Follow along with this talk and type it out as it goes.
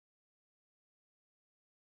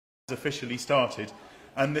officially started.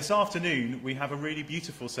 And this afternoon we have a really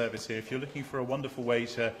beautiful service here. If you're looking for a wonderful way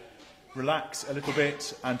to relax a little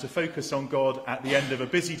bit and to focus on God at the end of a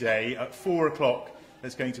busy day, at 4 o'clock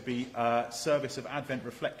there's going to be a service of Advent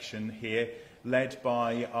reflection here, led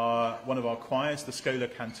by one of our choirs, the Schola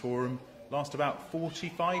Cantorum. Last about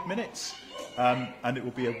 45 minutes, and it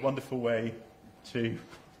will be a wonderful way to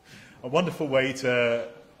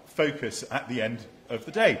focus at the end of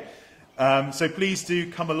the day. So please do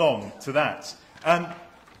come along to that.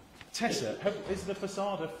 Tessa, is the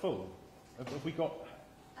Posada full? Have we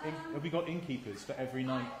got innkeepers for every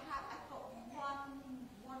night? I've got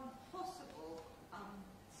one possible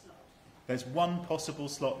slot. There's one possible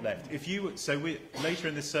slot left. Later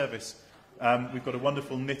in this service, we've got a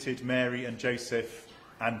wonderful knitted Mary and Joseph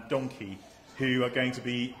and donkey who are going to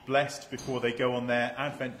be blessed before they go on their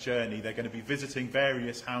Advent journey. They're going to be visiting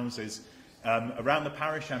various houses around the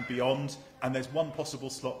parish and beyond, and there's one possible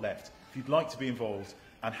slot left. If you'd like to be involved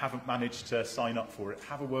and haven't managed to sign up for it,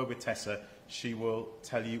 have a word with Tessa. She will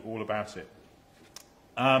tell you all about it.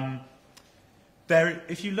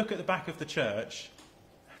 If you look at the back of the church,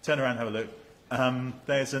 turn around and have a look,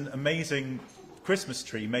 there's an amazing Christmas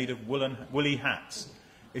tree made of woolly hats.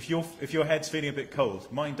 If your head's feeling a bit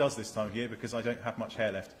cold, mine does this time of year because I don't have much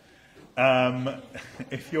hair left.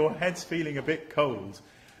 If your head's feeling a bit cold,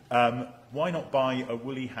 why not buy a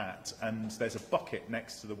woolly hat? And there's a bucket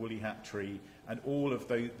next to the woolly hat tree, and all of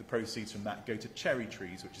the proceeds from that go to Cherry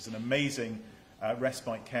Trees, which is an amazing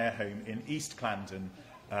respite care home in East Clandon,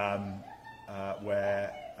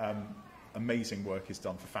 where amazing work is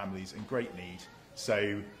done for families in great need.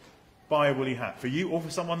 So buy a woolly hat for you or for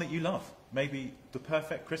someone that you love. Maybe the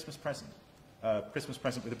perfect Christmas present. Christmas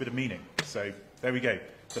present with a bit of meaning. So there we go.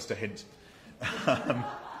 Just a hint.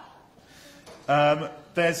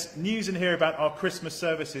 There's news in here about our Christmas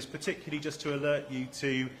services, particularly just to alert you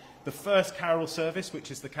to the first carol service,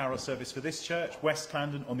 which is the carol service for this church, West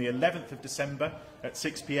Clandon, on the 11th of December at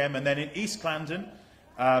 6 p.m. and then in East Clandon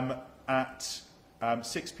at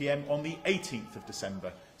 6 p.m. on the 18th of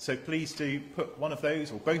December. So please do put one of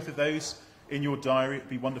those or both of those in your diary. It would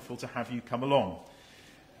be wonderful to have you come along.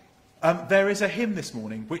 There is a hymn this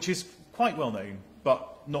morning which is quite well known,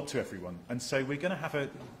 but not to everyone. And so we're going to have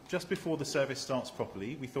just before the service starts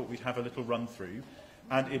properly, we thought we'd have a little run through.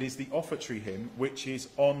 And it is the offertory hymn, which is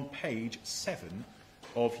on page 7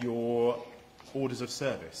 of your orders of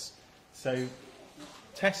service. So,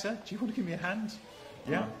 Tessa, do you want to give me a hand?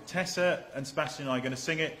 Yeah, Tessa and Sebastian and I are going to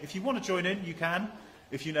sing it. If you want to join in, you can,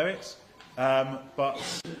 if you know it. But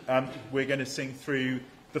we're going to sing through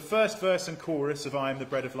the first verse and chorus of I Am the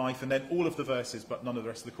Bread of Life, and then all of the verses, but none of the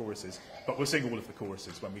rest of the choruses. But we'll sing all of the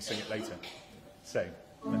choruses when we sing it later. So,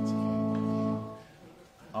 let's.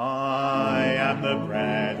 I am the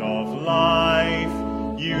bread of life.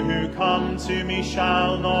 You who come to me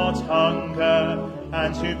shall not hunger,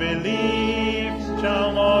 and who believe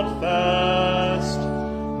shall not thirst.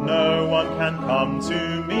 No one can come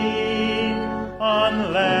to me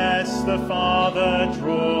unless the Father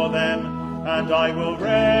draw them, and I will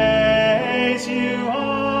raise you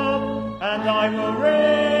up, and I will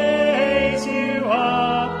raise you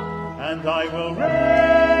up, and I will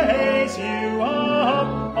raise you up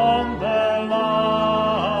on the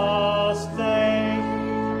last day.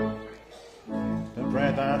 The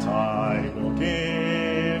bread that I will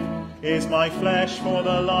give is my flesh for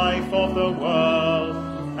the life of the world,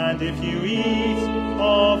 and if you eat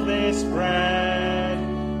of this bread,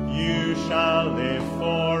 you shall live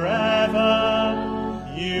forever.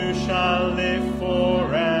 You shall live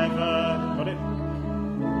forever. Got it?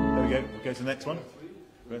 There we go. We'll go to the next one.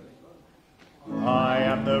 Good. I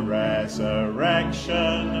am the resurrection.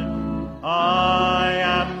 I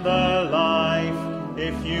am the life.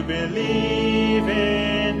 If you believe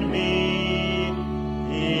in me,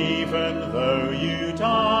 even though you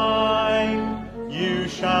die, you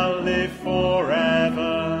shall live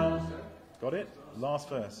forever. Got it? Last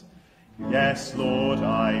verse. Yes, Lord,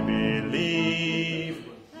 I believe.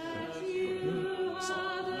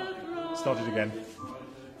 Start it again.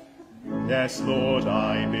 Yes, Lord,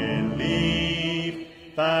 I believe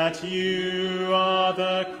that you are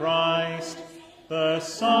the Christ, the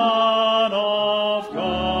Son of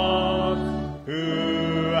God,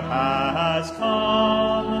 who has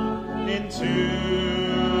come into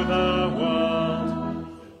the world.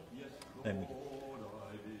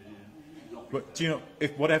 But do you know,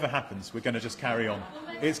 if whatever happens, we're going to just carry on.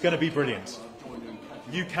 It's going to be brilliant.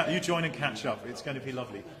 You join and catch up. It's going to be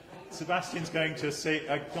lovely. Sebastian's going to sing.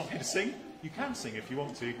 Not going to sing. You can sing if you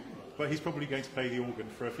want to, but he's probably going to play the organ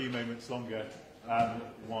for a few moments longer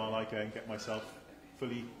while I go and get myself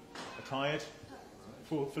fully attired.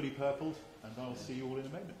 fully purpled, and I'll see you all in a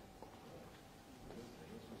moment.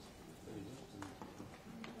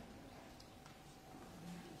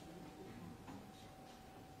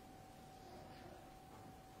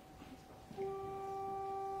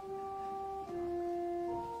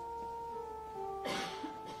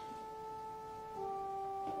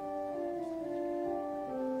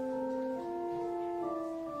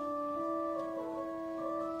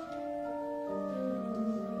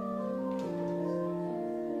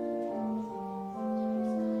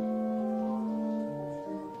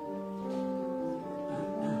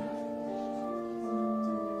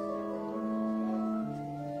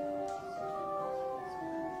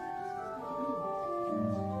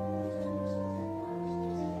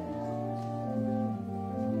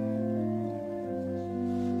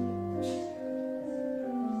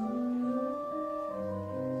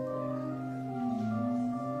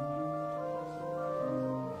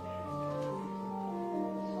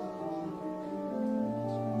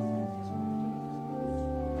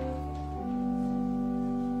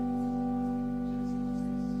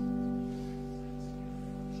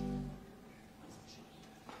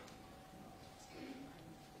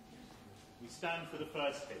 Stand for the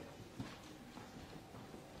first hymn.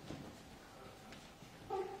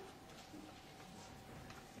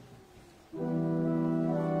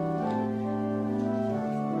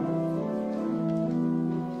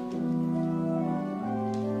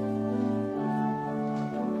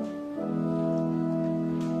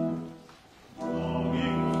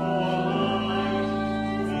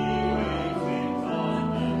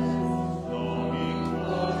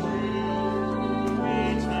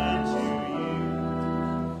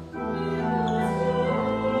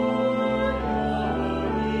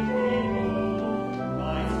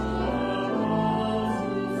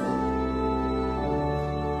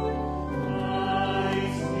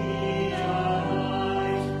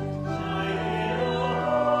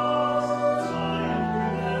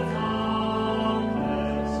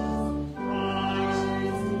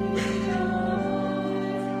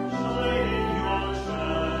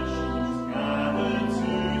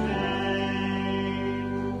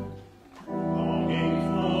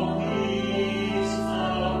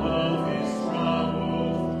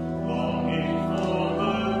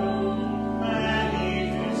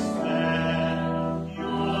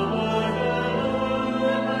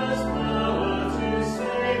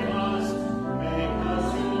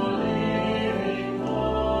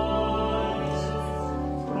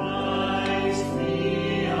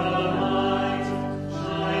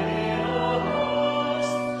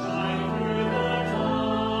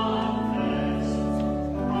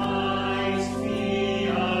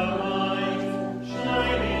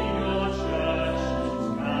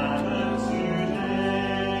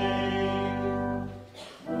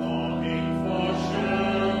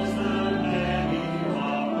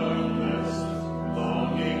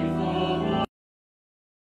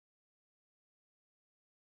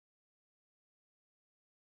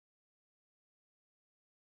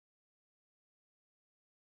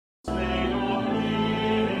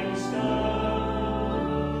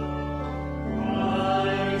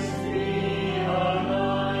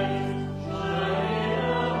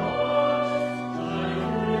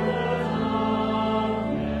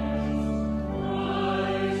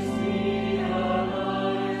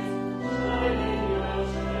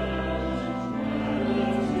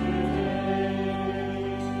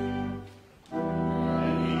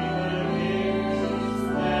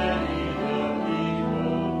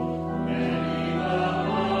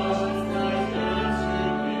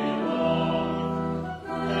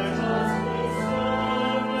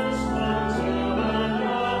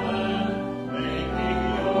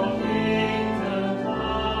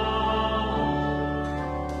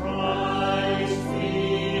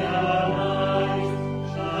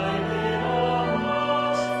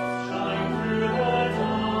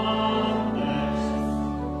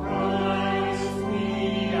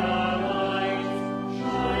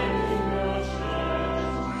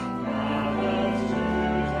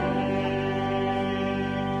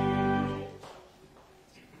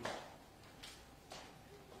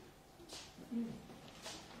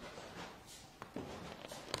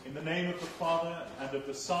 In the name of the Father, and of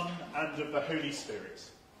the Son, and of the Holy Spirit.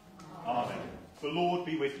 Amen. The Lord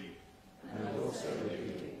be with you. And also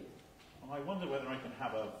with you. I wonder whether I can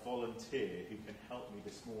have a volunteer who can help me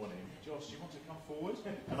this morning. Josh, do you want to come forward?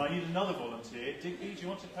 And I need another volunteer. Digby, do you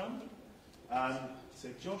want to come? So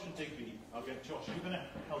Josh and Digby, I'll get Josh, you're going to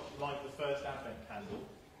help light the first Advent candle.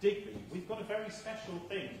 Digby, we've got a very special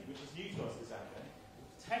thing which is new to us this Advent.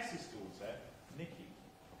 Tess's daughter, Nikki,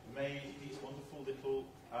 made these wonderful little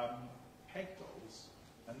peg dolls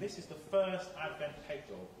And this is the first Advent peg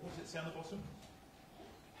dog. What does it say on the bottom?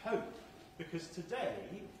 Hope. Because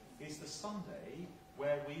today is the Sunday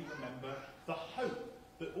where we remember the hope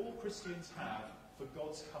that all Christians have for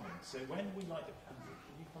God's coming. So when we light the candle,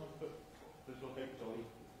 can you come and put the little baby dolly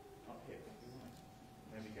up here?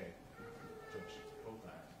 There we go. Josh, hold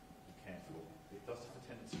that. Be careful. It does have a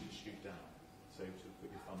tendency to shoot down. So to put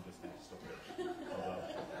your thumb just there to stop it.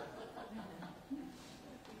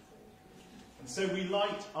 And so we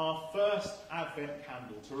light our first Advent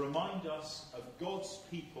candle to remind us of God's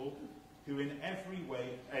people who in every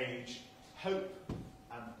way age hope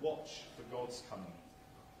and watch for God's coming.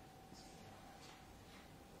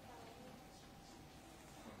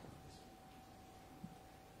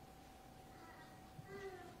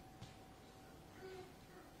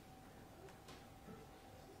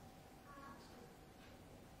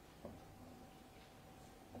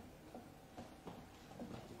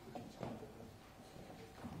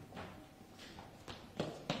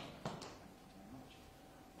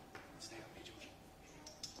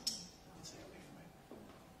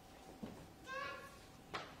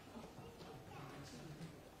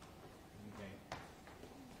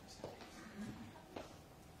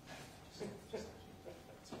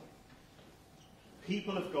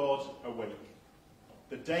 People of God, awake.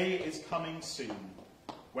 The day is coming soon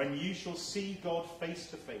when you shall see God face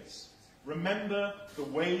to face. Remember the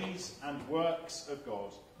ways and works of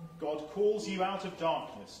God. God calls you out of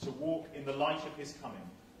darkness to walk in the light of his coming.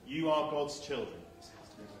 You are God's children.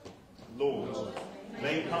 Lord,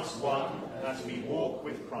 make us one as we walk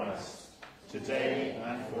with Christ, today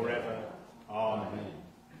and forever. Amen.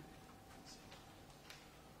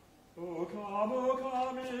 O come,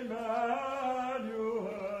 Emmanuel,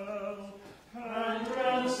 and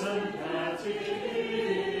ransom captive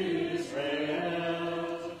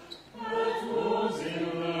Israel, that was in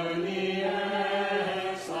lonely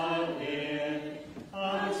exile here,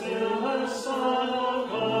 until the Son of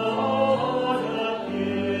God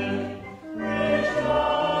appear.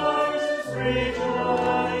 Rejoice,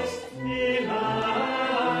 rejoice, Emmanuel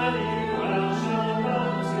shall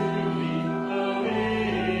come to thee, O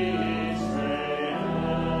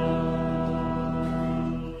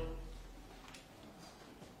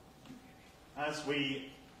As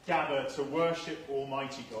we gather to worship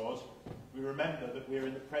Almighty God, we remember that we're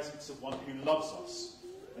in the presence of one who loves us.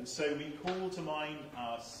 And so we call to mind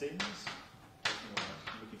our sins.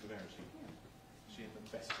 I'm looking for Verity. She in the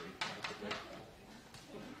vestry.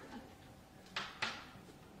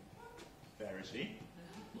 Verity.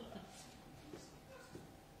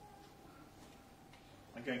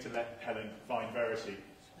 I'm going to let Helen find Verity.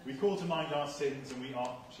 We call to mind our sins and we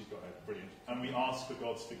ask, she's got it, brilliant, and we ask for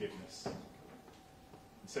God's forgiveness.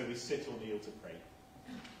 And so we sit or kneel to pray.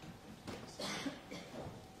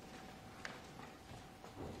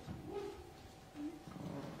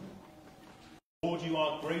 Lord, you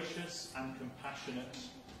are gracious and compassionate.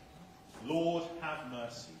 Lord, have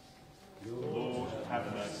mercy. Lord,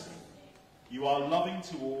 have mercy. You are loving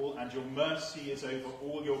to all, and your mercy is over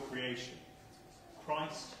all your creation.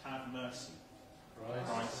 Christ, have mercy.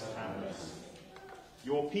 Christ, have mercy.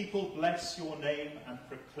 Your people bless your name and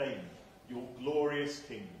proclaim your glorious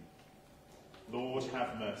kingdom. Lord,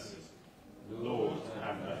 have mercy. Lord,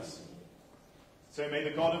 have mercy. So may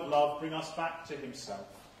the God of love bring us back to himself,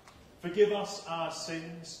 forgive us our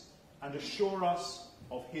sins, and assure us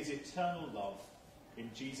of his eternal love in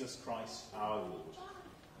Jesus Christ our Lord.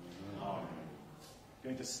 Amen. I'm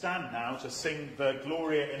going to stand now to sing the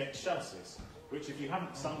Gloria in Excelsis, which, if you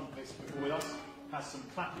haven't sung this before with us, has some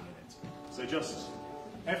clapping in it. So just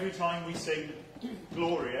every time we sing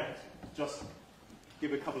Gloria, just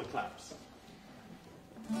give a couple of claps.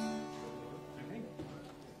 Okay.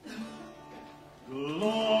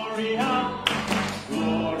 Gloria,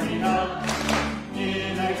 Gloria,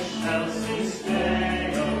 in excelsis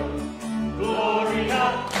Deo.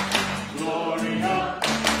 Gloria, Gloria,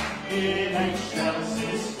 in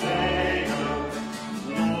excelsis Deo.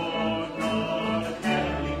 Lord God of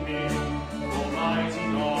heavenly King, Almighty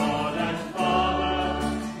God and Father,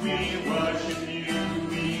 we worship you,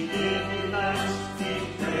 we give you thanks, we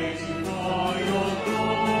praise you for your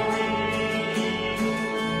glory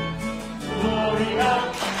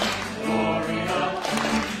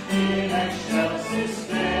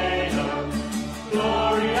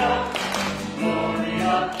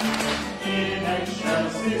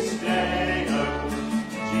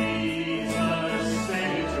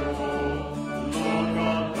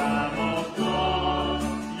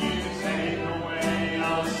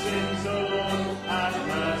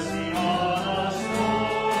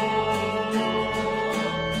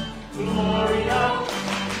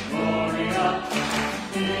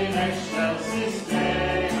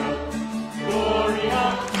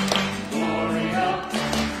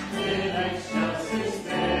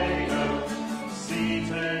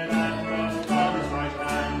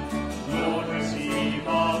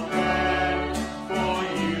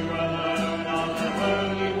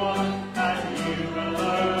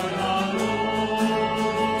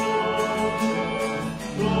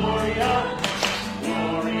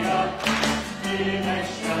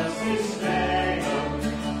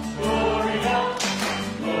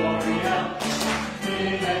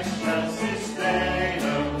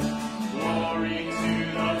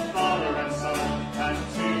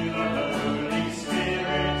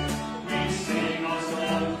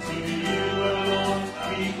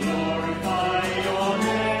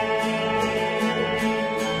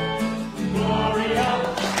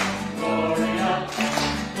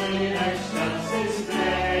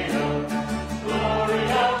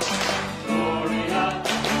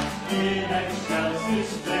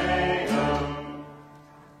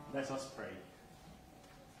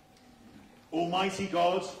Almighty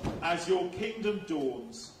God, as your kingdom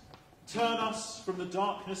dawns, turn us from the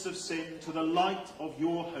darkness of sin to the light of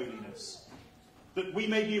your holiness, that we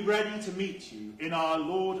may be ready to meet you in our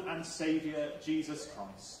Lord and Saviour, Jesus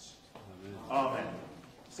Christ. Amen. Amen.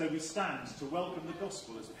 So we stand to welcome the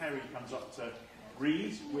Gospel as Perry comes up to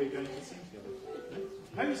read. We're going to sing together.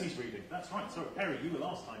 Posey's reading. That's right. Sorry, Perry, you were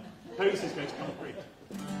last time. Posey's going to come and read.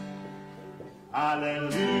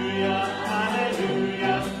 Alleluia,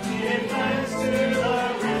 alleluia, give thanks to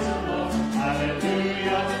the risen Lord.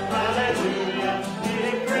 Alleluia, alleluia,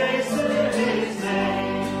 give praise to his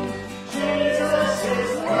name. Jesus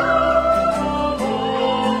is Lord of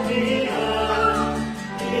all the earth.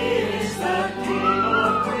 He is the King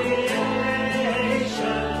of creation.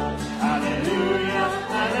 Alleluia,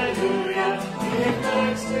 alleluia, give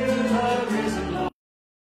thanks to the risen Lord.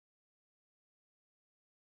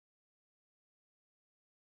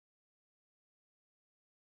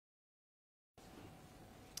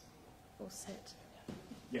 Or sit.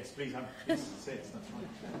 Yes, please, sit. That's right.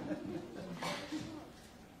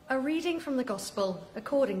 A reading from the Gospel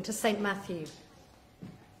according to St. Matthew.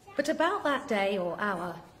 But about that day or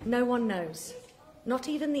hour, no one knows, not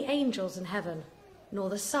even the angels in heaven, nor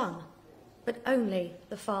the Son, but only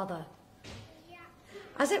the Father.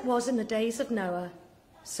 As it was in the days of Noah,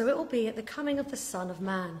 so it will be at the coming of the Son of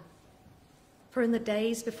Man. For in the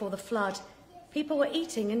days before the flood, people were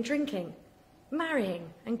eating and drinking,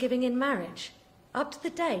 marrying and giving in marriage, up to the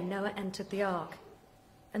day Noah entered the ark.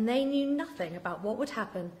 And they knew nothing about what would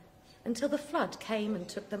happen until the flood came and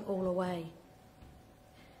took them all away.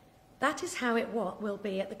 That is how it will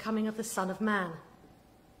be at the coming of the Son of Man.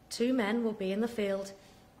 2 men will be in the field,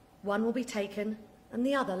 one will be taken and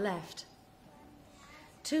the other left.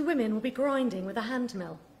 2 women will be grinding with a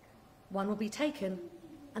handmill, one will be taken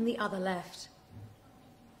and the other left.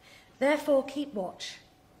 Therefore keep watch,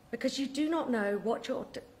 because you do not know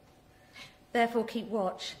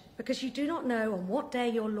on what day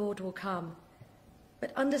your Lord will come.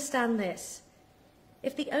 But understand this,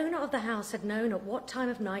 if the owner of the house had known at what time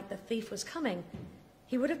of night the thief was coming,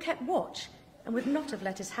 he would have kept watch and would not have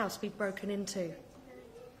let his house be broken into.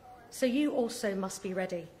 So you also must be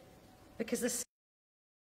ready, because the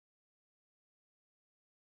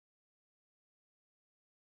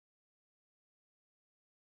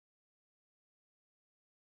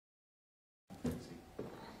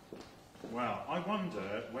Well, I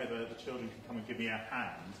wonder whether the children can come and give me a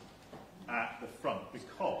hand at the front,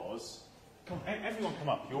 because... Come on, everyone come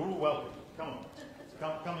up. You're all welcome. Come on.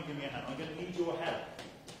 Come and give me a hand. I'm going to need your help.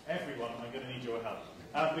 Everyone, I'm going to need your help.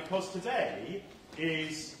 Because today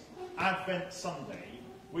is Advent Sunday,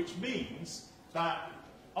 which means that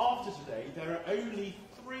after today there are only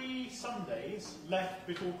 3 Sundays left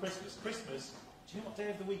before Christmas. Christmas, do you know what day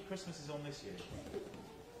of the week Christmas is on this year?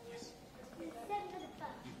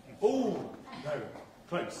 Oh, no,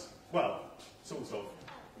 close. Well, sort of.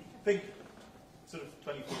 Think sort of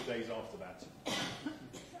 24 days after that.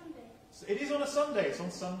 So it is on a Sunday. It's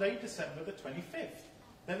on Sunday, December the 25th.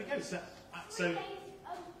 There we go. So 3 days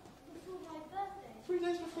before my birthday. 3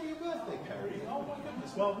 days before your birthday, Perry. Oh my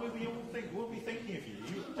goodness. Well, we'll be thinking of you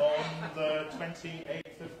on the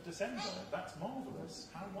 28th of December. That's marvellous.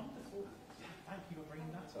 How wonderful. Thank you for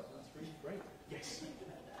bringing that up. That's really great. Yes.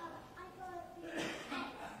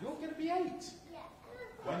 You're going to be 8. Yeah.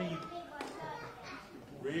 When are you?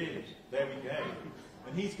 Really? There we go.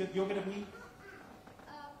 And you're going to be?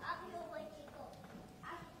 I'll be all way to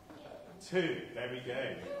go. 2. There we go.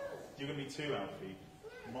 You're going to be 2, Alfie.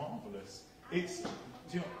 Marvellous. Who's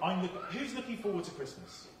looking forward to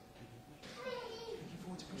Christmas? Looking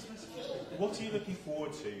forward to Christmas? What are you looking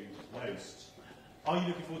forward to most? Are you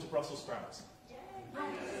looking forward to Brussels sprouts?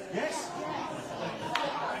 Yes?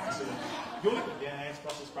 Excellent. Yes,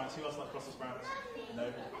 Brussels sprouts. Who else likes Brussels sprouts?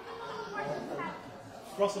 No?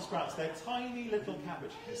 Brussels sprouts, they're tiny little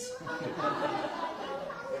cabbages.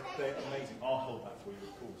 They're amazing. I'll hold that for you,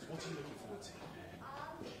 of course. What are you looking forward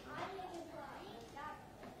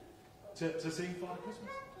to? To seeing Father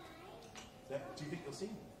Christmas? Do you think you'll see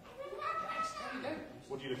him? Yes, there you go.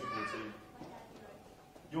 What are you looking forward to?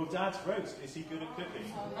 Your dad's roast, is he good at cooking?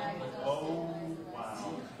 Oh,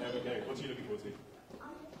 wow. There we go. What are you looking forward to?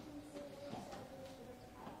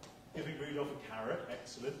 Giving Rudolph a carrot.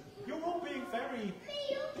 Excellent. You're all being very...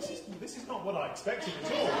 This is not what I expected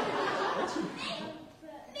at all.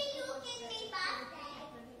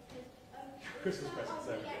 Christmas presents,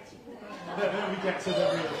 there we go. Then we get to the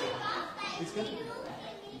real thing. It's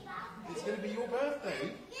going to be your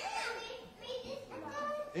birthday.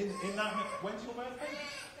 In that... When's your birthday?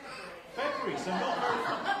 February, so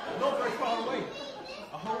not very far away.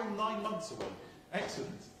 A whole 9 months away.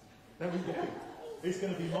 Excellent. There we go. It's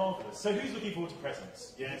going to be marvellous. So who's looking forward to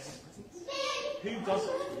presents? Yes? Who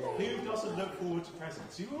doesn't look forward to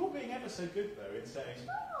presents? You were all being ever so good, though, in saying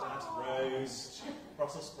Dad's roast,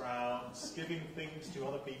 Brussels sprouts, giving things to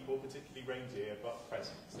other people, particularly reindeer, but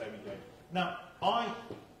presents. There we go. Now,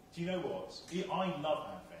 do you know what? I love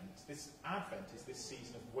Advent. This Advent is this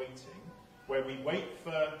season of waiting, where we wait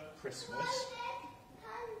for Christmas.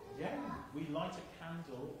 Yeah, we light a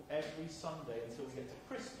candle every Sunday until we get to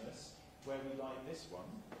Christmas, where we light this one.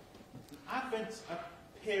 Advent's a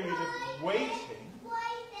period of waiting.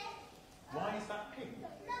 Why is that pink? No?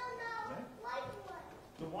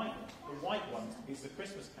 The white one is the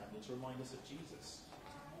Christmas candle to remind us of Jesus.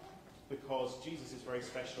 Because Jesus is very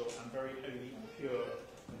special and very holy and pure,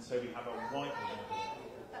 and so we have a white one.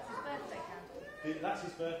 That's his birthday candle. That's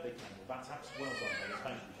his birthday candle. That's actually well done, Dave.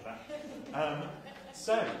 Thank you for that.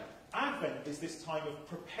 So, Advent is this time of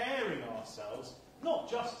preparing ourselves, not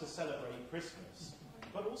just to celebrate Christmas,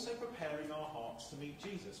 but also preparing our hearts to meet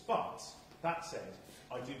Jesus. But, that said,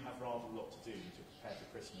 I do have rather a lot to do to prepare for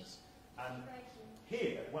Christmas. And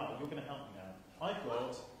here, well, you're going to help me now. I've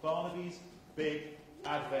got Barnaby's big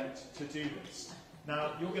Advent to-do list.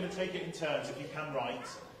 Now, you're going to take it in turns if you can write.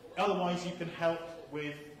 Otherwise, you can help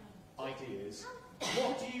with ideas.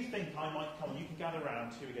 What do you think I might come on? You can gather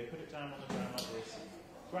around. Here we go. Put it down on the ground like this.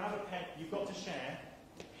 Grab a pen. You've got to share.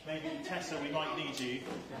 Maybe Tessa, we might need you.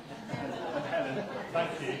 And Helen,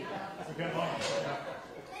 thank you. So go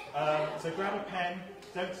on. So grab a pen.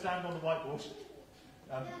 Don't stand on the whiteboard.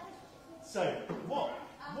 So,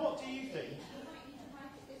 what do you think?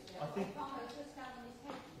 I think.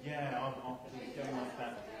 Yeah, I'll keep going like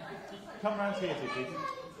that. Come round here, Dickie.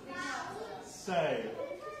 So,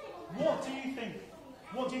 what do you think?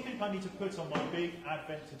 What do you think I need to put on my big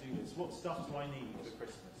Advent to-do list? What stuff do I need for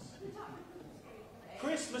Christmas?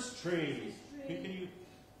 Christmas tree. Who can you?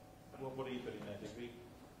 What are you putting there, Digby?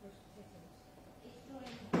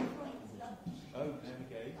 Oh, there we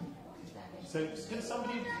go. So,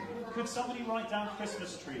 could somebody write down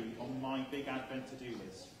Christmas tree on my big Advent to-do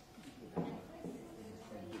list?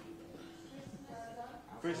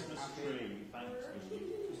 Christmas tree. Thank you.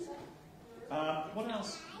 What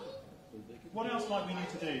else? What else might we need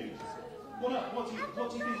to do? What do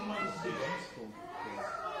you think we might need to do, James?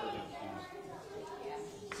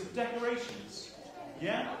 So decorations.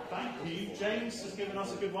 Yeah, thank you. James has given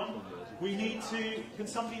us a good one. We need to. Can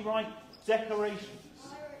somebody write decorations?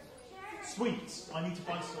 Sweets. I need to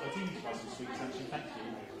buy some. I do need to buy some sweets, actually. Thank you.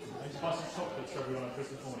 I need to buy some chocolates for everyone on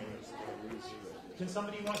Christmas morning. Can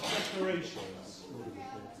somebody write decorations?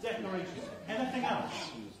 Decorations. Anything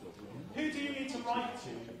else? Who do you need to write to?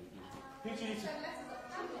 Who do you need to?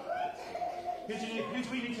 Who do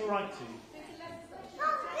we need to write to?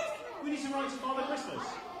 We need to write to Father Christmas.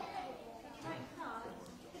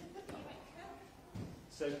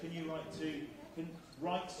 So can you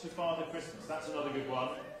write to Father Christmas? That's another good one.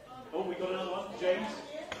 Oh, we got another one. James, do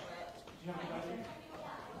you have any idea?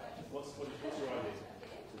 What's your idea?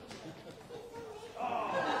 Oh,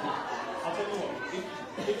 I'll tell you what.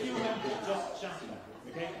 If you remember, just shout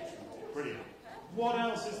it. Okay? Brilliant. What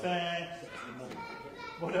else is there?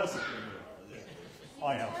 What else is there?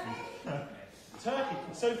 I help you. Turkey.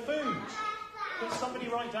 So food. Can somebody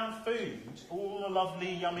write down food? All the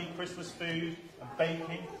lovely, yummy Christmas food and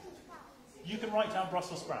baking. You can write down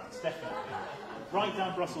Brussels sprouts, definitely. Write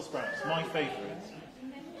down Brussels sprouts, my favourite.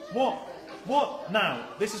 What? Now,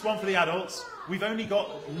 this is one for the adults. We've only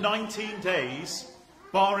got 19 days,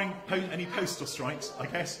 barring any postal strikes, I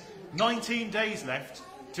guess. 19 days left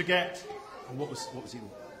to get... Oh, what was he?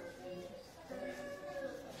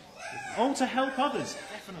 Oh, to help others.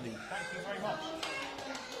 Definitely. Thank you very much.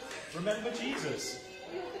 Remember Jesus.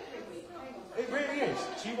 It really is.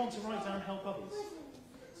 Do you want to write down help others?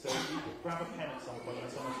 So you could grab a pen at some point when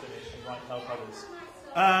someone's finished and write help others.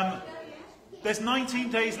 There's 19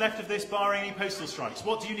 days left of this, barring any postal strikes.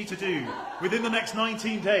 What do you need to do within the next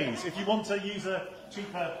 19 days if you want to use a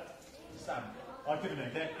cheaper stamp? I've given them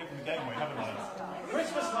a game away, haven't I?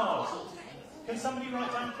 Christmas cards. Can somebody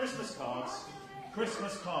write down Christmas cards?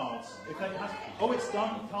 Christmas cards. If they have, oh, it's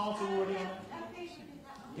done. Cards are already on.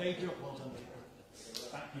 Gabriel, well done.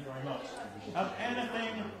 Thank you very much.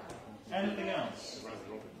 Anything else?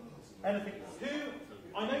 Anything? Who?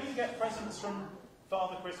 I know you get presents from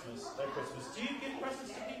Father Christmas at Christmas. Do you give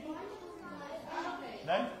presents to people?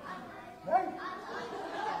 No? No?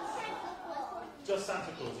 Just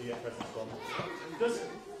Santa Claus you get presents from.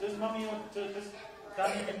 Does Mummy or does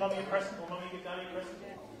Daddy give Mummy a present or Mummy give Daddy a present?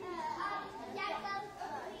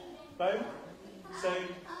 Both? So,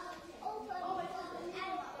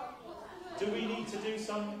 do we need to do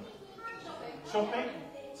some shopping?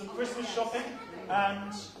 Some Christmas shopping?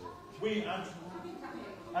 and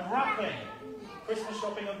wrapping. Christmas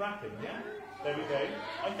shopping and wrapping, yeah? There we go.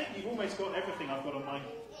 I think you've almost got everything I've got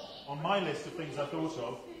on my list of things I thought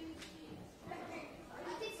of.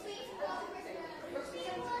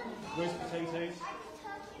 Roast potatoes.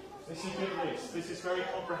 This is a good list. This is very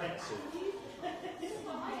comprehensive.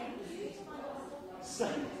 So,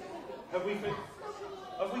 have we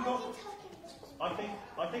got? I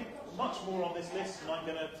think much more on this list, and I'm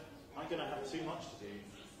gonna have too much to do.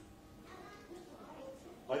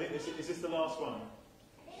 I think is this the last one?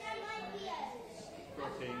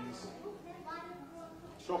 Things.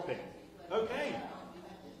 Shopping. Okay.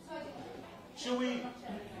 Shall we?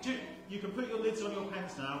 You can put your lids on your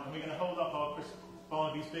pens now, and we're going to hold up our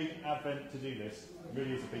Barnaby's big Advent to-do list. It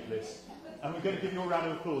really is a big list. And we're going to give you a round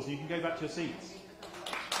of applause, and you can go back to your seats.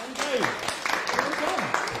 There we go. Well done.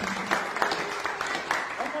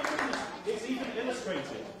 Oh my goodness. It's even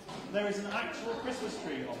illustrated. There is an actual Christmas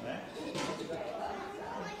tree on there.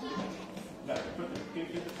 No, give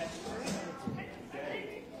the pen.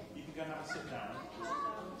 You can go and have a sit down.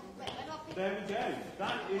 There we go.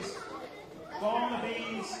 That is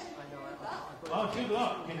Barnaby's. Oh, good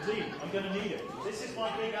luck, indeed. I'm going to need it. This is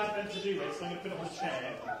my big Advent to-do list. I'm going to put it on a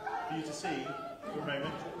chair for you to see for a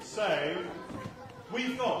moment. So,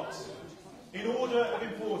 we've got, in order of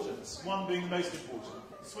importance, one being the most important,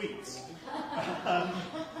 sweets. I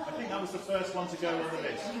think that was the first one to go on the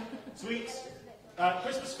list. Sweets,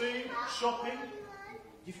 Christmas food, shopping.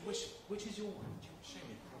 Which is your one? Show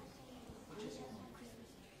me. Which is your one?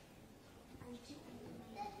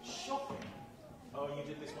 Shopping. Oh, you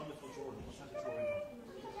did this wonderful drawing. What's that drawing on?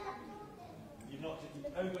 You've not.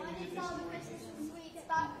 Oh, but you did this drawing. Sweets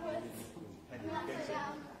backwards.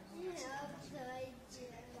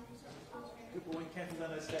 Good boy. Careful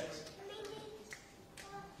down those steps.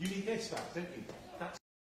 You need this back, don't you? That's.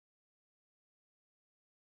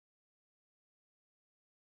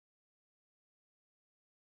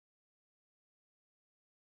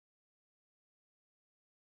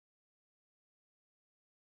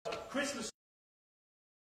 Christmas.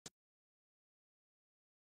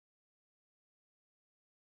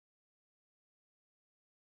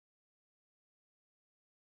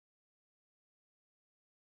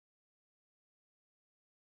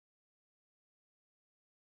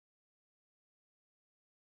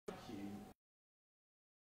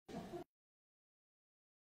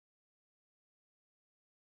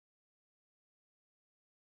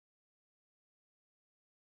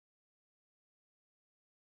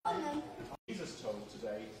 Jesus told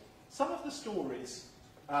today, some of the stories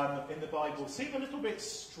in the Bible seem a little bit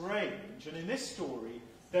strange, and in this story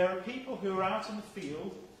there are people who are out in the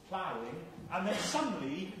field ploughing, and then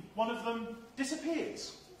suddenly one of them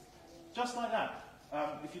disappears, just like that.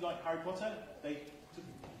 If you like Harry Potter, they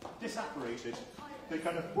disapparated. They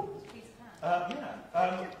kind of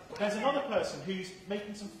there's another person who's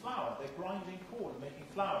making some flour. They're grinding corn and making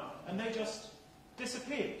flour, and they just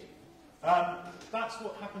disappeared. That's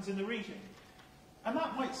what happens in the reading. And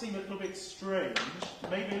that might seem a little bit strange,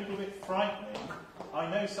 maybe a little bit frightening. I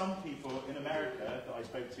know some people in America that I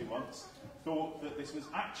spoke to once thought that this was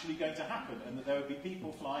actually going to happen and that there would be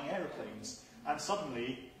people flying aeroplanes, and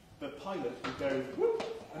suddenly the pilot would go whoop,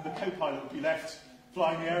 and the co-pilot would be left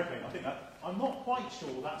flying the aeroplane. I'm not quite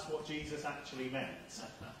sure that's what Jesus actually meant.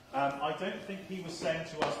 I don't think he was saying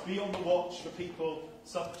to us, be on the watch for people.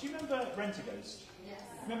 Do you remember Rent-A-Ghost? Yes.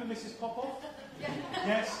 Remember Mrs. Popoff?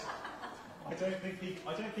 Yes. I don't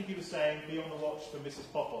think he was saying be on the watch for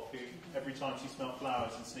Mrs. Popoff, who every time she smelled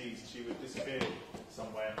flowers and sneezed, she would disappear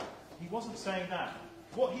somewhere. He wasn't saying that.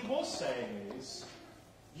 What he was saying is,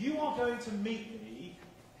 you are going to meet me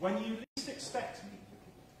when you least expect me.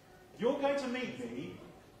 You're going to meet me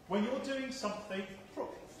when you're doing something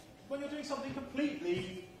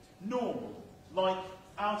completely normal, like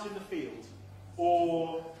out in the field,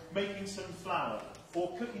 or making some flour,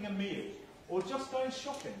 or cooking a meal, or just going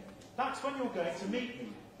shopping. That's when you're going to meet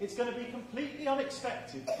me. It's going to be completely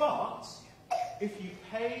unexpected, but if you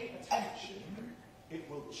pay attention, it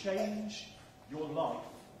will change your life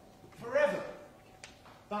forever.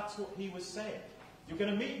 That's what he was saying. You're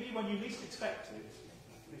going to meet me when you least expect it,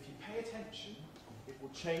 but if you pay attention, it will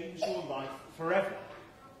change your life forever.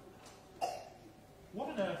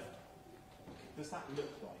 What on earth does that look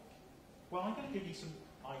like? Well, I'm going to give you some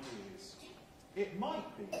ideas. It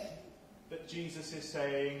might be that Jesus is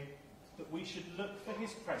saying that we should look for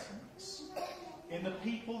his presence in the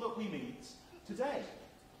people that we meet today,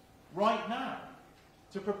 right now,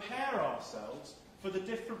 to prepare ourselves for the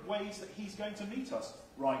different ways that he's going to meet us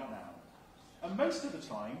right now. And most of the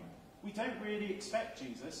time, we don't really expect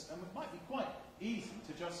Jesus, and it might be quite easy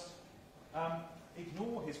to just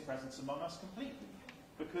ignore his presence among us completely,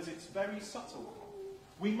 because it's very subtle.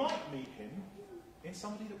 We might meet him in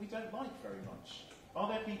somebody that we don't like very much. Are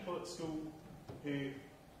there people at school who...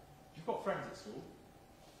 You've got friends at school.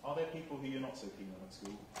 Are there people who you're not so keen on at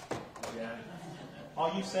school? Yeah.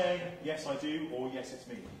 Are you saying, yes, I do, or yes, it's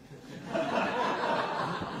me?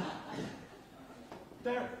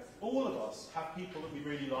 All of us have people that we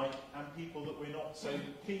really like and people that we're not so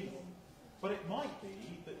keen on. But it might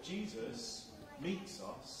be that Jesus meets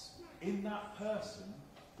us in that person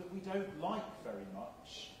that we don't like very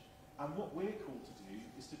much. And what we're called to do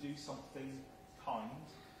is to do something kind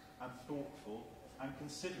and thoughtful and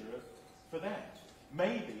considerate for them.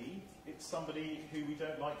 Maybe it's somebody who we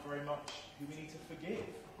don't like very much, who we need to forgive.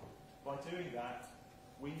 By doing that,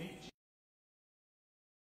 we meet Jesus.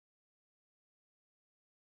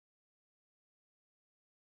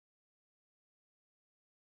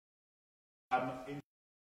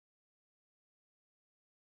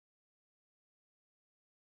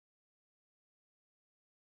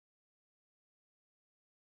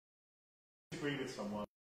 Agree with someone.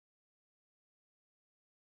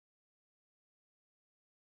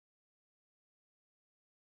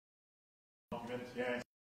 Yes.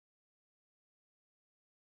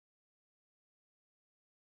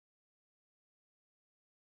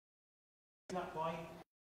 That by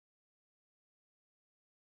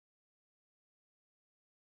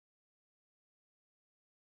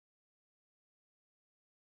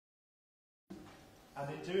and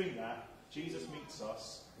in doing that, Jesus meets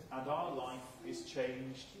us, and our life is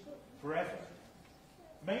changed forever.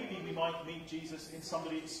 Maybe we might meet Jesus in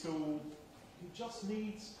somebody at school who just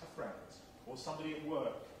needs a friend, or somebody at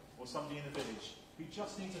work, or somebody in the village who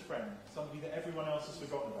just needs a friend, somebody that everyone else has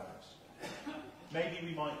forgotten about. Maybe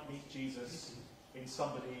we might meet Jesus in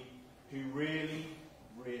somebody who really,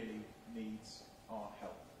 really needs our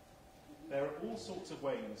help. There are all sorts of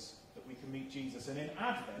ways that we can meet Jesus, and in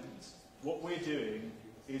Advent, what we're doing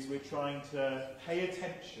is we're trying to pay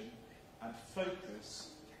attention and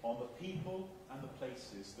focus on the people and the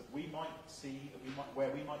places that we might see,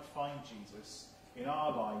 where we might find Jesus in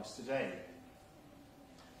our lives today.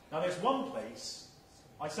 Now there's one place,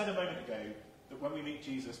 I said a moment ago, that when we meet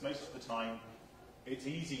Jesus, most of the time, it's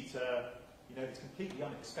easy to, it's completely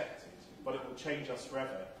unexpected, but it will change us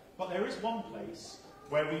forever. But there is one place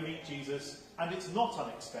where we meet Jesus, and it's not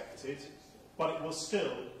unexpected, but it will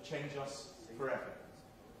still change us forever.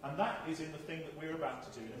 And that is in the thing that we're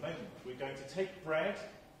about to do in a moment. We're going to take bread,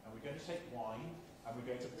 and we're going to take wine, and we're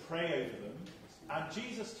going to pray over them. And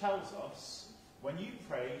Jesus tells us, when you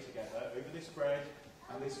pray together over this bread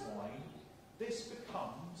and this wine, this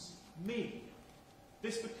becomes me.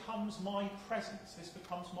 This becomes my presence. This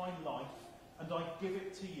becomes my life, and I give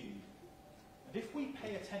it to you. And if we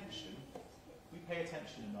pay attention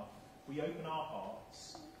enough, we open our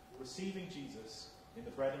hearts, receiving Jesus in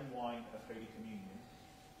the bread and wine of Holy Communion,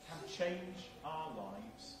 can change our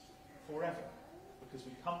lives forever. Because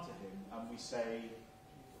we come to him and we say,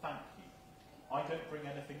 thank you. I don't bring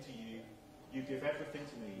anything to you. You give everything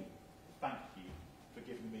to me. Thank you for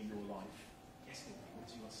giving me your life. Yes, Lord, what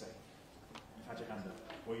do you want to say? You've had your hand up.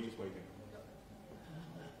 Or are you just waving?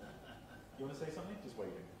 You want to say something? Just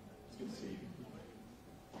waving. It's good to see you.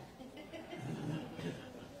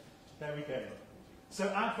 There we go. So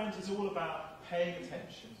Advent is all about paying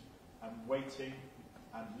attention and waiting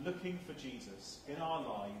and looking for Jesus in our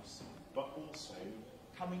lives, but also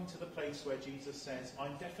coming to the place where Jesus says,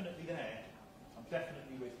 I'm definitely there. I'm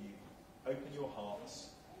definitely with you. Open your hearts,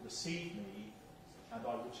 receive me, and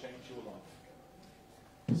I will change your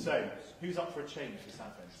life. So, who's up for a change this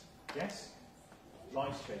Advent? Yes?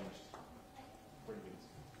 Life's changed. Brilliant.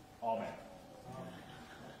 Amen.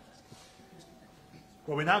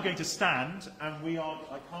 Well, we're now going to stand, and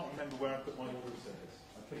I can't remember where I put my order of service.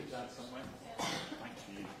 I put it down somewhere. Thank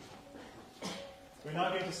you. We're now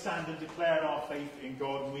going to stand and declare our faith in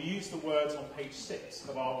God, and we use the words on page 6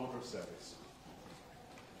 of our order of service.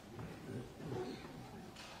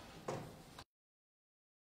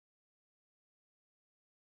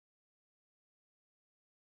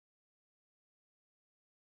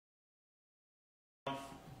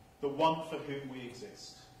 The one for whom we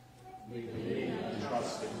exist. We believe and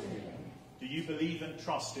trust in him. Do you believe and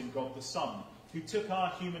trust in God the Son, who took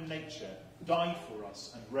our human nature, died for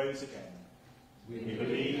us, and rose again? We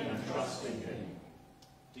believe and trust in him.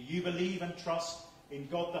 Do you believe and trust in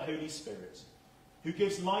God the Holy Spirit, who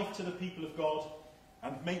gives life to the people of God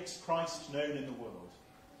and makes Christ known in the world?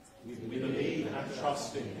 We believe and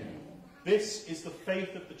trust in him. This is the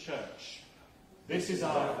faith of the Church. This is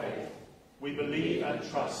our faith. We believe and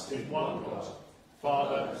trust in one God,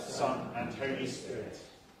 Father, Son, and Holy Spirit.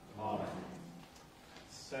 Amen.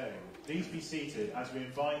 So, please be seated as we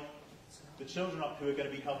invite the children up who are going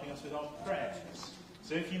to be helping us with our prayers.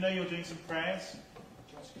 So if you know you're doing some prayers, do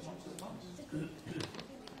you want to come up to the front?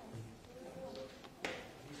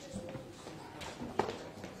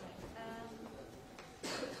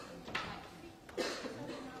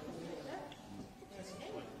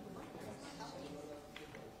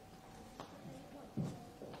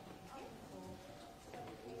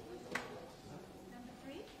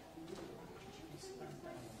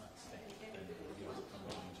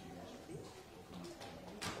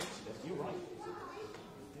 You're right.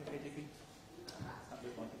 You okay, Dicky? That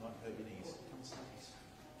looked like it might hurt your knees. Come and stand.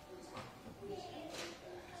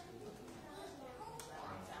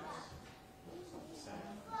 So,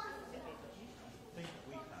 I think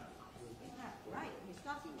we have. Right, we're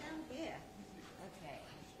starting down here. Okay.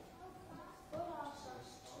 God asks us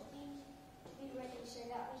to be ready so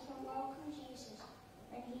that we can welcome Jesus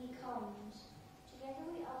when he comes. Together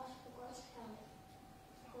we ask for God's help.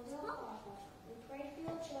 God our Father, we pray for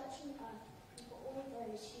your church on earth and for all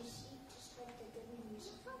those who seek to spread the good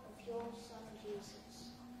news of your Son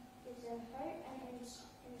Jesus. Give them hope and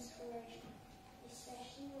inspiration,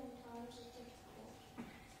 especially when times are difficult.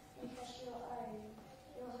 Make us your own,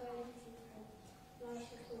 your holy people, light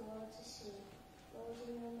of the world to see. Lord,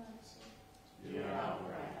 in your mercy. Hear our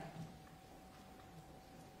prayer.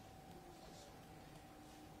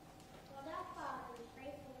 God our Father, we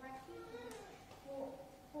pray for refugees, for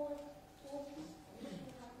people who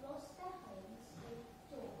have lost their homes through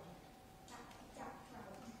war, drought,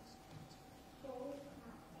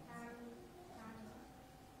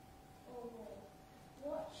 or war.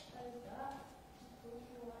 Watch over people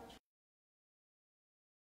who are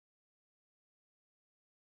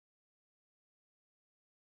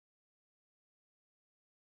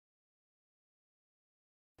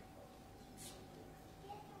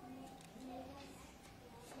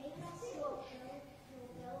make us your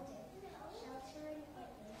building, sheltering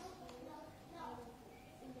others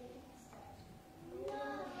in the instead.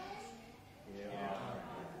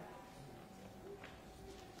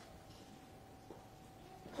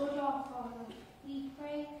 God our Father, we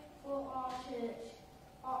pray for our church,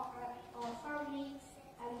 our family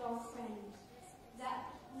and our friends, that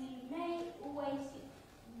we may always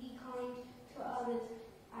be kind to others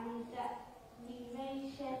and that we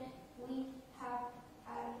may share we have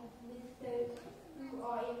and with those who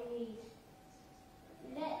are in need.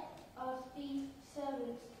 Let us be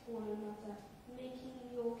servants to one another, making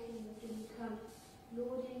your kingdom come.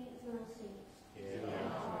 Lord, in mercy. Hear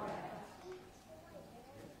our prayer.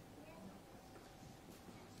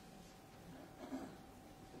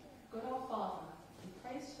 God our Father, we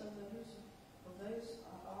praise for those who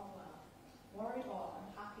are well, worried or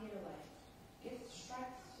unhappy in a way. Give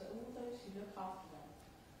strength to all those who look after them,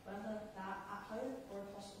 whether they're at home or in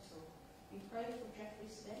hospital. We pray for Jeffrey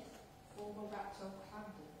Smith, former rector of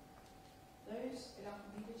Camden, those in our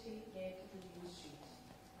community near Communion Street,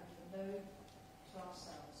 and for those to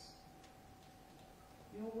ourselves.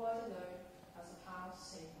 Your word alone has the power to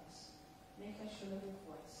save us. Make us your living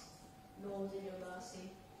voice. Lord, in your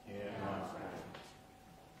mercy, Hear our prayer.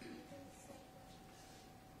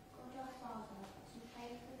 God our Father, we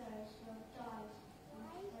pray for those who have died and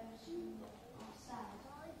for those who are sad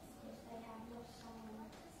because they have lost someone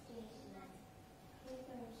dear to them. Give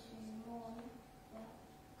those who mourn the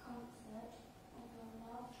comfort of your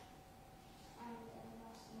love and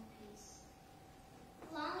everlasting peace.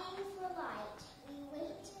 Longing for light, we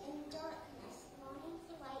wait in darkness. Longing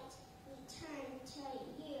for light, we turn to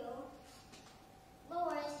you.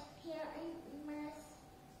 Lord, hear in mercy.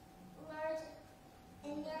 Lord,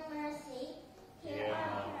 in your mercy, hear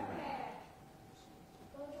our prayer.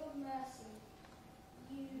 God of mercy,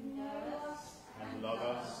 you know us And love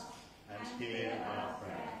us, and hear our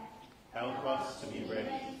prayer. Help us to be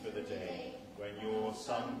ready for the day when your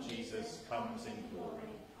Son Jesus comes in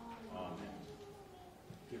glory. Amen.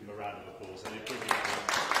 Give him a round of applause. And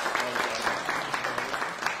well done.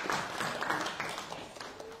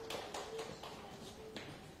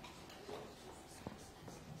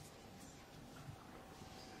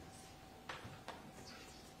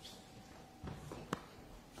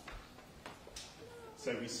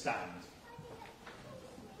 So we stand.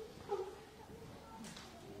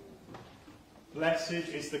 Blessed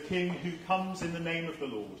is the King who comes in the name of the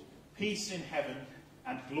Lord. Peace in heaven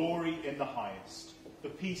and glory in the highest. The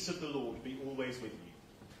peace of the Lord be always with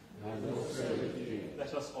you. And also with you.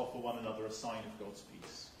 Let us offer one another a sign of God's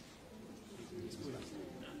peace.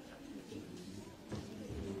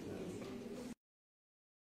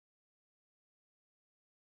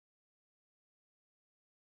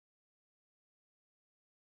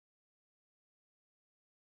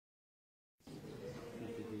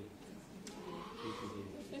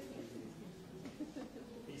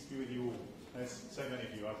 There's so many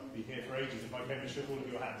of you. I'd be here for ages if I came and shook all of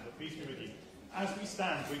your hands, but peace be with you. As we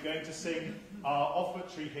stand, we're going to sing our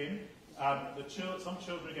offertory hymn. Some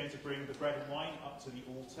children are going to bring the bread and wine up to the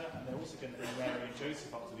altar, and they're also going to bring Mary and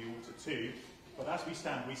Joseph up to the altar too. But as we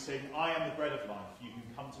stand, we sing, I am the bread of life. You who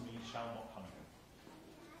come to me shall not hunger.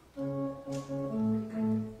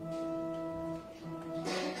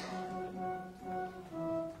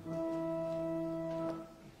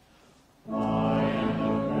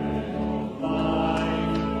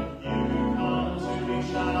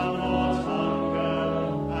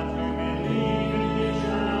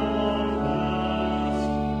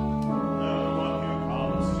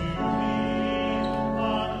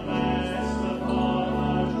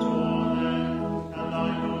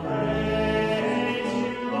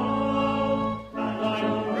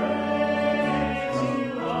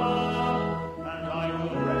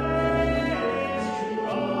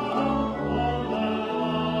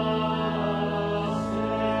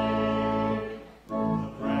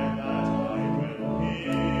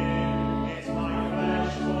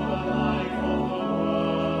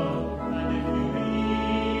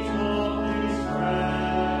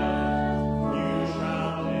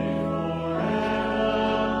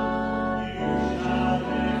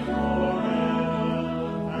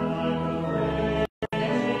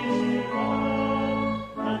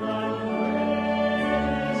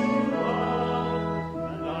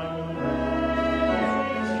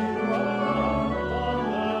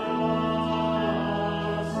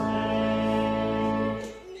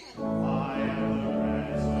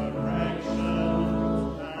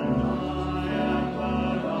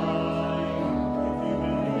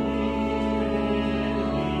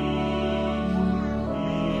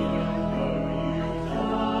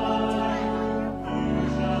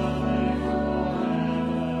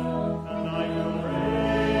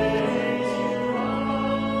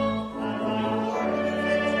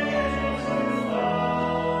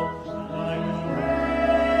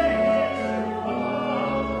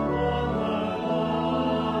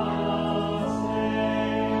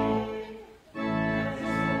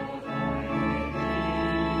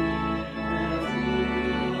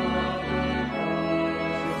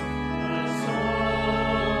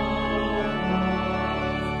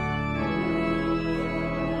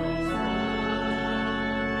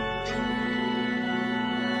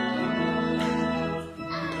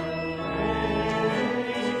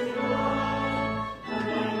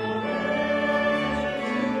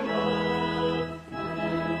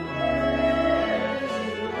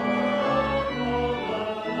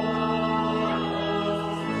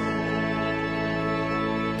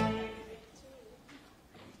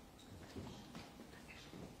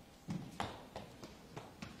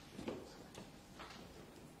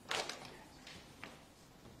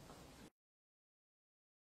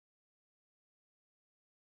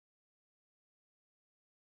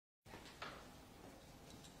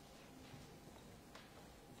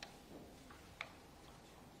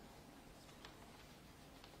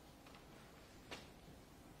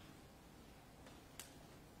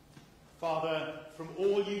 Father, from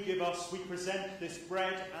all you give us, we present this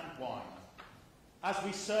bread and wine. As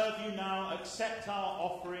we serve you now, accept our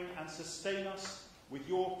offering and sustain us with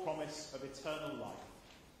your promise of eternal life.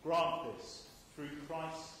 Grant this through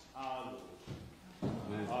Christ our Lord.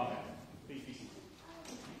 Amen. Amen. Please be seated.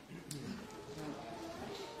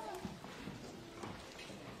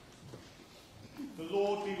 The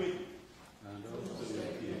Lord be with you. And also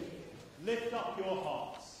with you. Lift up your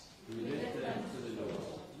hearts. We lift them to the Lord.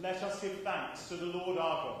 Let us give thanks to the Lord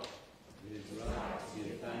our God. It is right to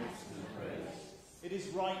give thanks and praise. It is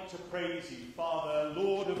right to praise you, Father,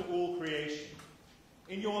 Lord of all creation.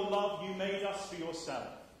 In your love you made us for yourself.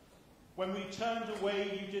 When we turned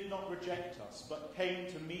away, you did not reject us, but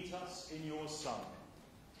came to meet us in your Son.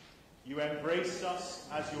 You embraced us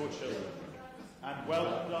as your children and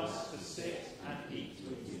welcomed us to sit and eat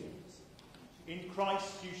with you. In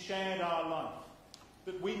Christ you shared our life,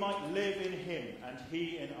 that we might live in him and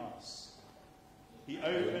he in us. He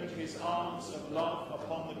opened his arms of love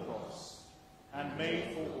upon the cross and made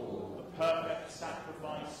for all the perfect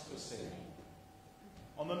sacrifice for sin.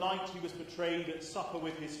 On the night he was betrayed at supper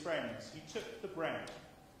with his friends, he took the bread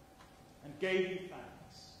and gave you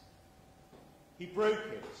thanks. He broke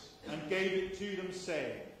it and gave it to them,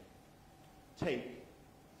 saying, "Take,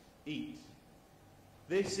 eat.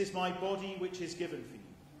 This is my body which is given for you.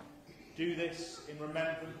 Do this in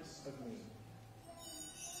remembrance of me."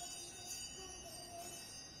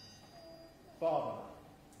 Father,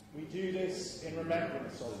 we do this in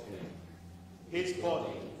remembrance of him. His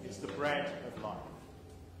body is the bread of life.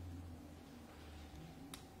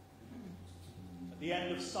 At the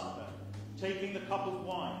end of supper, Taking the cup of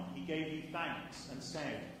wine, he gave you thanks and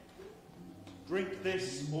said, "Drink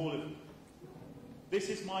this, all of you. This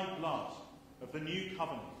is my blood of the new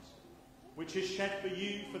covenant, which is shed for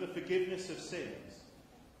you for the forgiveness of sins.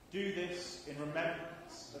 Do this in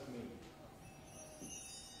remembrance of me."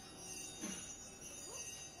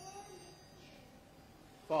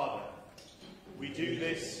 Father, we do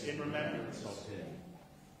this in remembrance of him.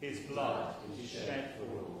 His blood is shed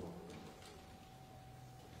for all.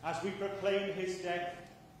 As we proclaim his death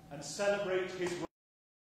and celebrate his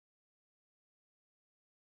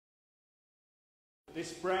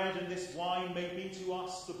this bread and this wine may be to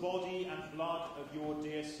us the body and blood of your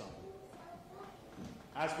dear Son.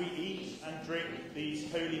 As we eat and drink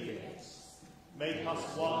these holy gifts, make us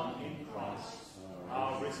one in Christ,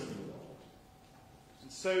 our risen Lord.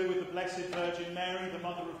 And so with the Blessed Virgin Mary, the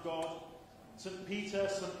Mother of God, St. Peter,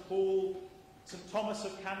 St. Paul, St. Thomas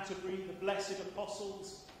of Canterbury, the blessed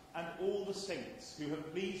apostles, and all the saints who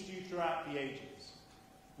have pleased you throughout the ages,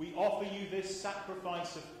 we offer you this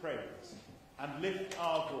sacrifice of praise and lift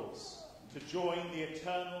our voice to join the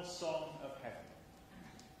eternal song of heaven.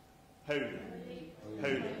 Holy,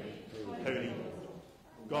 holy, holy Lord,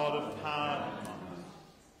 God of power and might,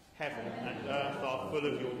 heaven and earth are full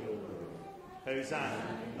of your glory.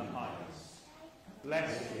 Hosanna in the highest.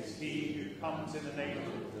 Blessed is he who comes in the name of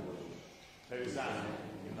the Lord. Hosanna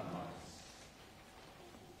in the highest.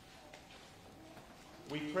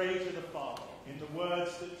 We pray to the Father in the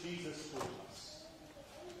words that Jesus taught us.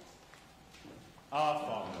 Our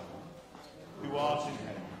Father, who art in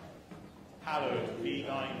heaven, hallowed be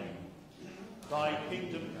thy name. Thy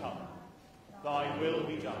kingdom come, thy will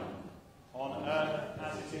be done, on earth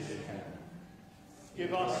as it is in heaven.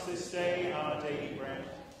 Give us this day our daily bread,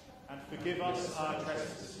 and forgive us our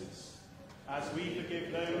trespasses, as we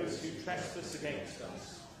forgive those who trespass against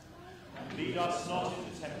us. And lead us not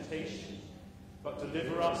into temptation, but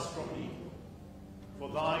deliver us from evil. For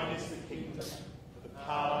thine is the kingdom, the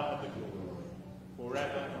power, and the glory,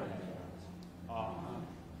 forever and ever. Amen.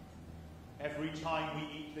 Every time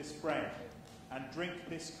we eat this bread and drink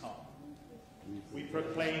this cup, we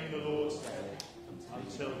proclaim the Lord's death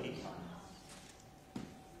until he comes.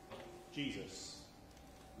 Jesus,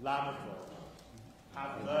 Lamb of God,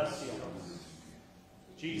 have mercy on us.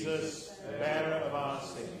 Jesus, bearer of our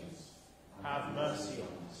sins, have mercy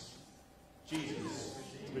on us. Jesus,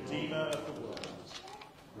 Redeemer of the world,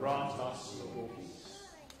 grant us your peace.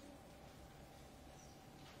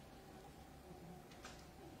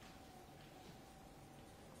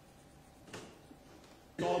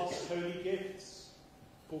 God's holy gifts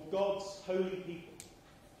for God's holy people.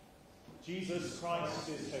 Jesus Christ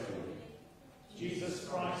is holy. Jesus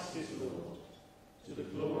Christ is Lord, to the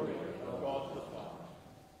glory of God the Father.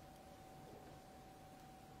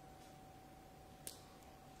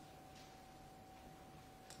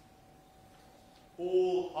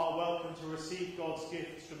 All are welcome to receive God's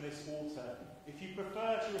gifts from this altar. If you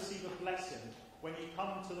prefer to receive a blessing, when you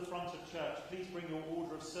come to the front of church, please bring your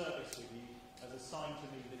order of service with you as a sign to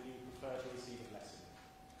me that you prefer to receive a blessing.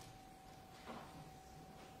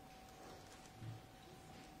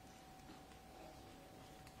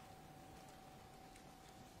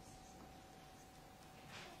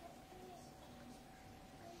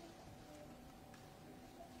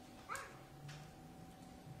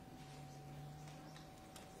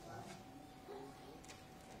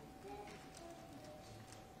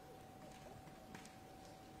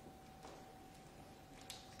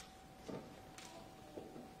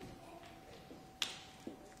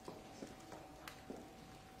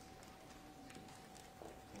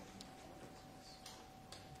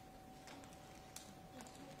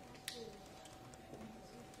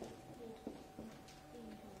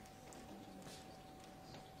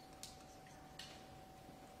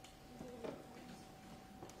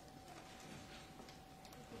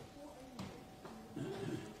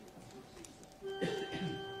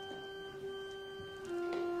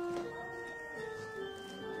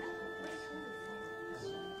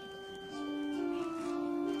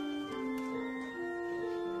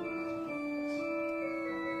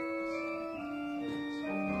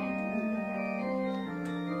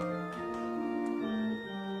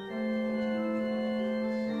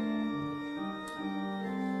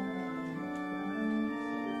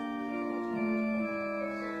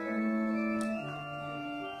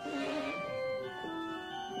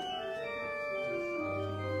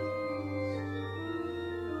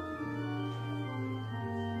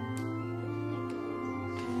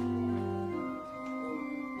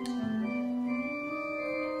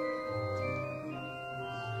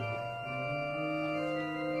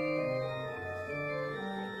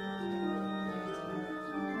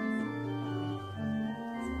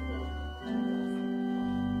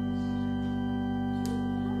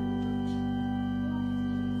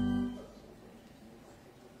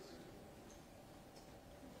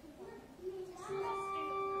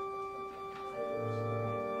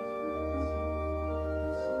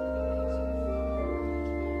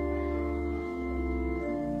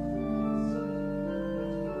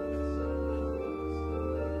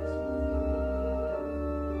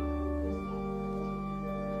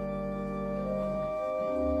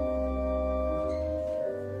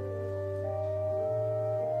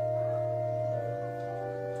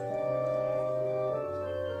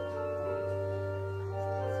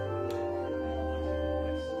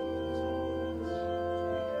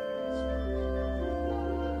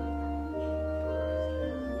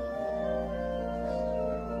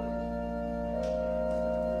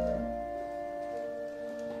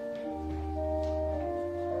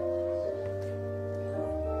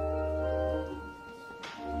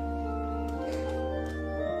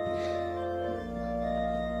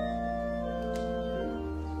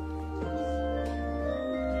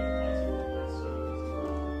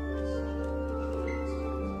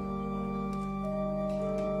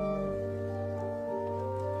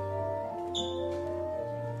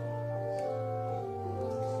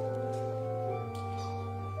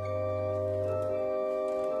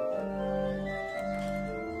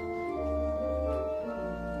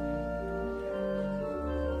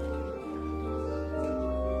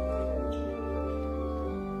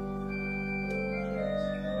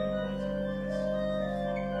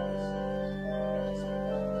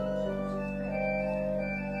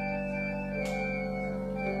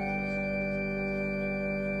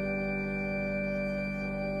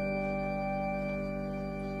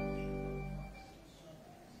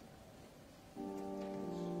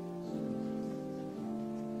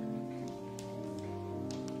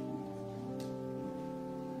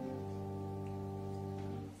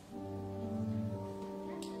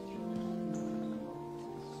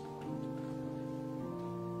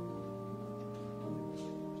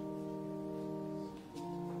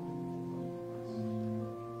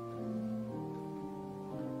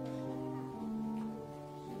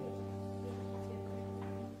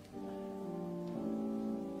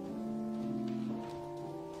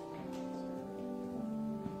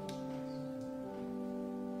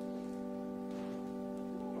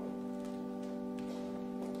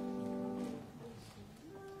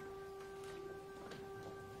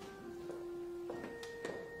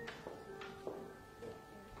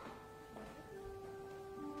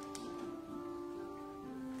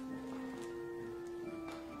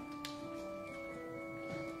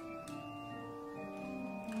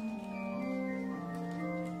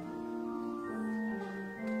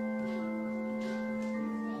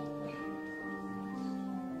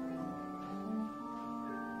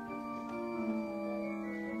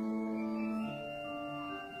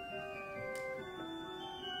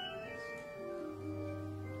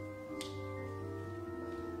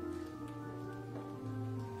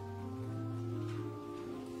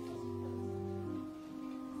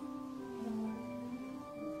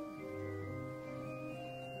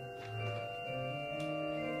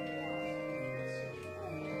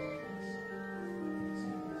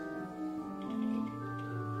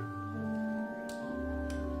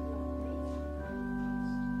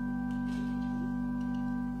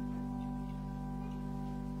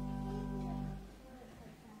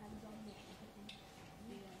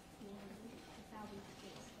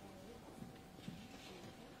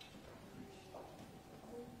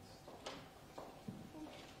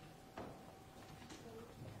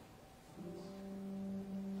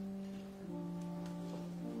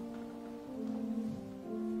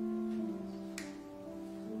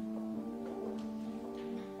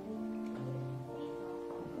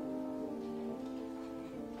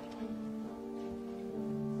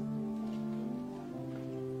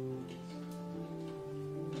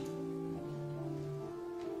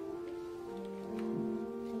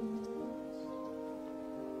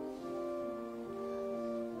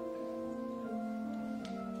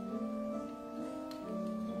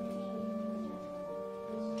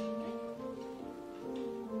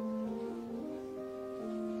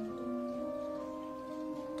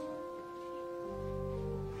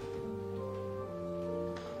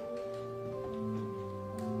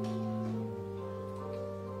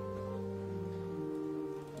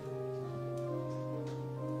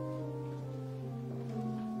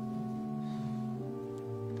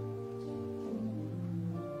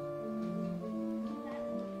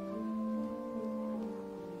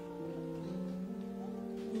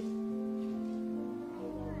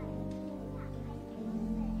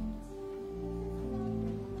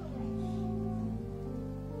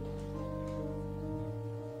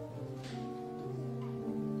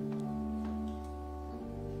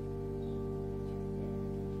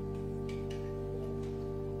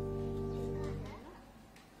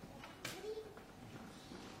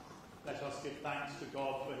 thanks to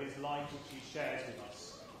God for his life which he shares with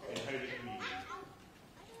us in Holy Communion.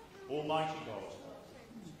 Almighty God,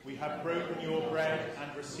 we have broken your bread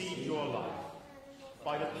and received your life.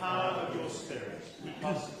 By the power of your Spirit, keep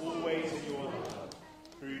us always in your love.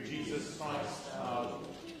 Through Jesus Christ our Lord.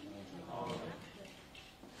 Amen.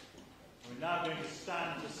 We're now going to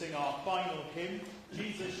stand to sing our final hymn,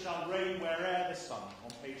 Jesus Shall Reign Where'er the Sun,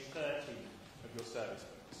 on page 13 of your service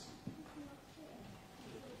books.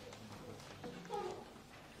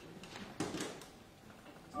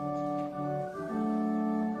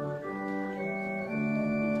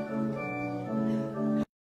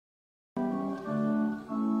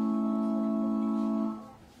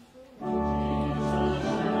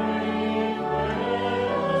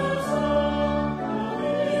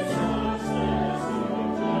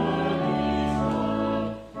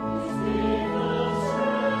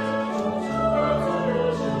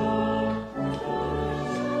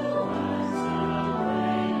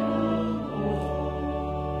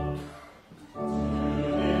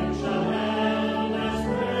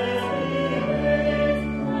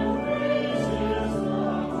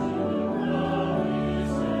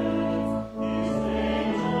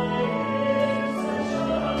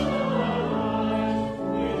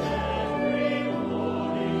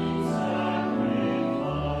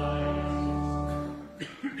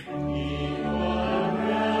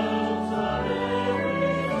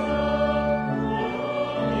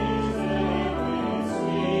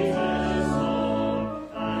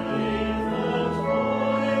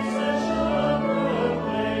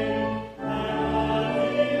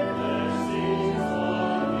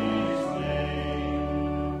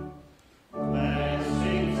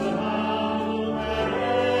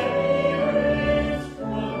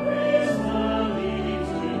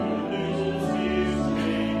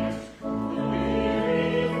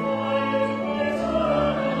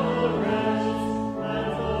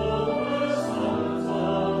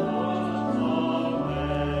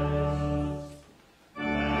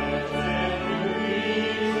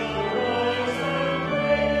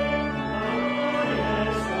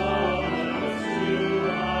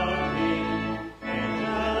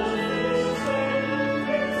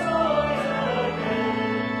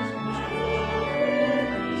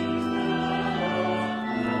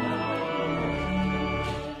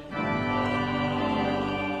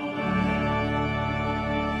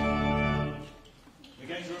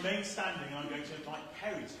 Standing, and I'm going to invite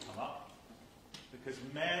Perry to come up, because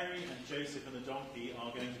Mary and Joseph and the donkey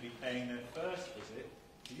are going to be paying their first visit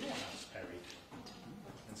to your house, Perry.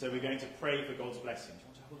 And so we're going to pray for God's blessing. Do you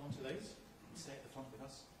want to hold on to those and stay at the front with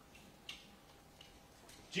us?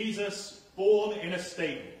 Jesus, born in a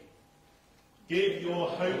stable, give your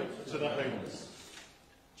hope to the homeless.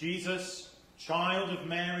 Jesus, child of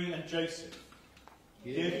Mary and Joseph,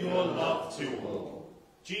 give your love to all.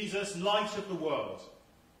 Jesus, light of the world,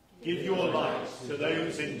 give your light to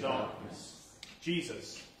those in darkness.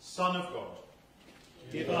 Jesus, Son of God,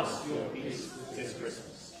 give us your peace this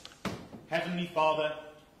Christmas. Heavenly Father,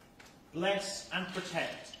 bless and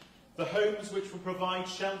protect the homes which will provide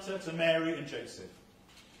shelter to Mary and Joseph.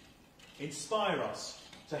 Inspire us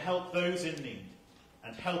to help those in need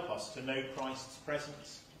and help us to know Christ's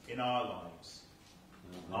presence in our lives.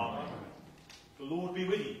 Amen. The Lord be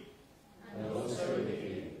with you. And also with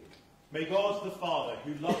you. May God the Father,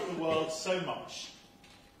 who loved the world so much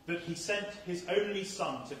that he sent his only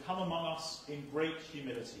Son to come among us in great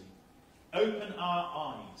humility, open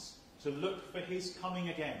our eyes to look for his coming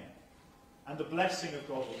again, and the blessing of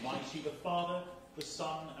God Almighty, the Father, the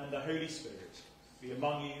Son, and the Holy Spirit be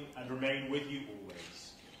among you and remain with you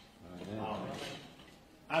always. Amen. Amen.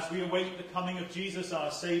 As we await the coming of Jesus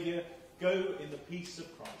our Saviour, go in the peace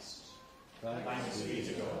of Christ. Thanks be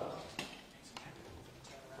to God.